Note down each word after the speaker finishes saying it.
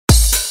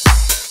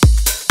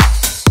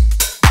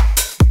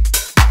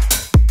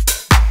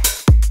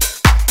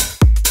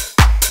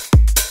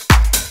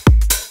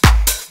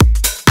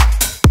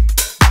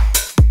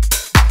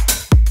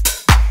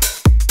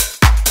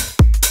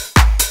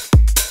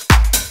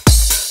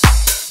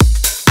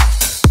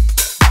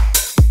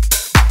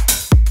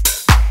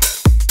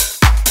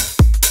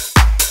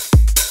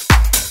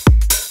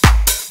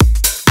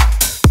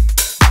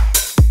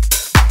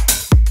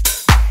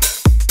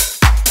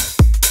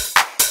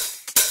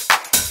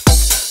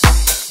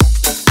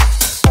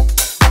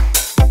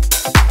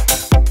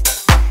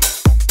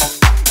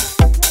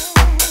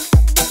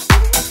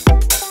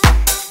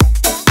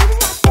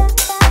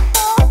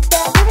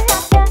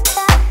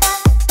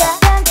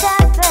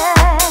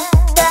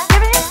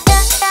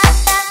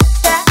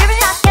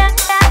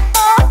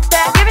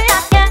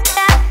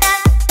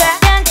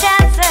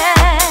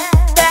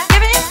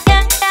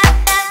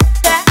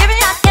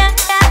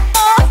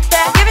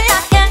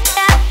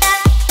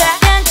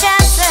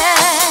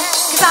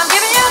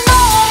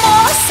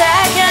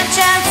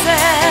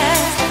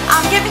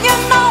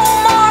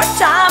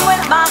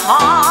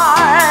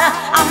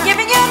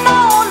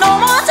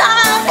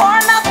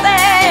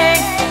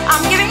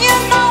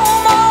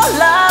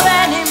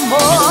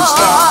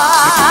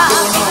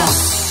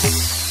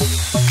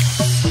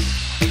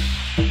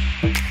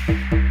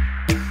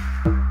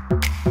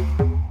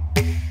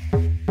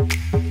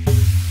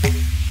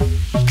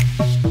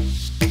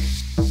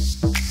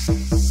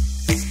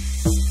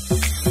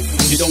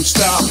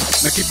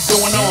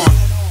going on.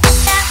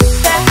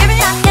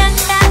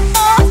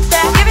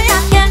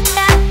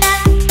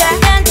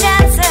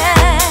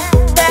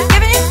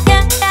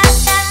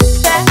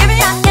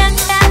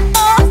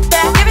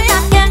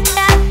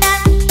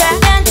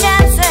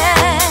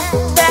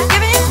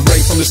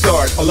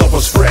 Our love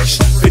was fresh,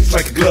 fits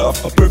like a glove,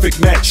 a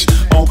perfect match.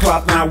 On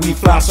cloud nine, we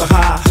fly so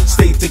high,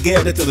 stay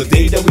together till the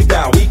day that we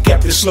die. We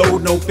kept it slow,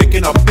 no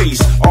picking up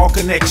pace. All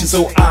connections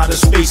so out of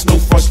space, no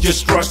fuss,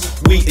 just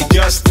trust. We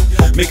adjust,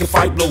 make a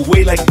fight blow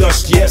away like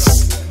dust.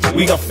 Yes,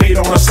 we got fate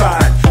on our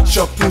side.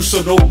 Shuck through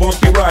so no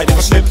bumpy ride. If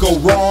a slip go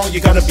wrong,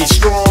 you gotta be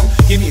strong.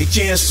 Give me a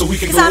chance so we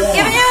can go on. I'm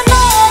giving you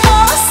no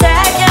more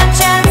second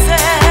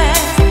chances.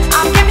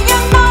 I'm giving you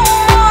no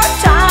more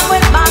time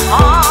with my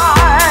heart.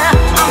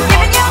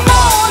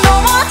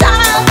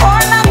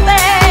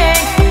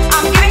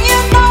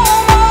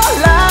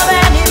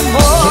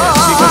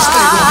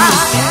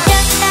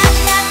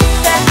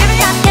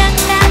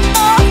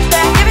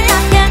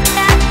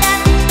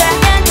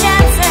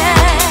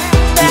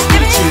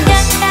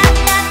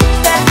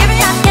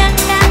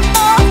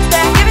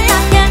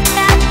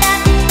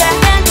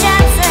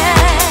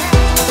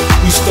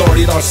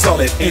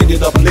 Solid,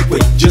 ended up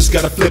liquid, just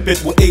gotta flip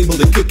it, we're able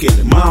to kick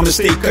it. My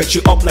mistake cut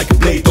you up like a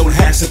blade, don't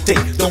hesitate,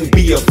 don't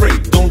be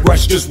afraid, don't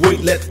rush, just wait,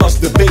 let us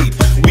debate.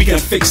 We can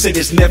fix it,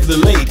 it's never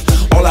too late.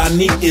 All I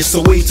need is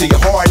a way to your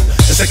heart,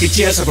 a second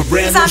chance of a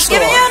brand new start. I'm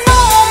giving you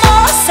no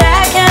more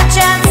second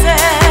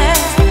chances.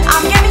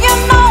 I'm giving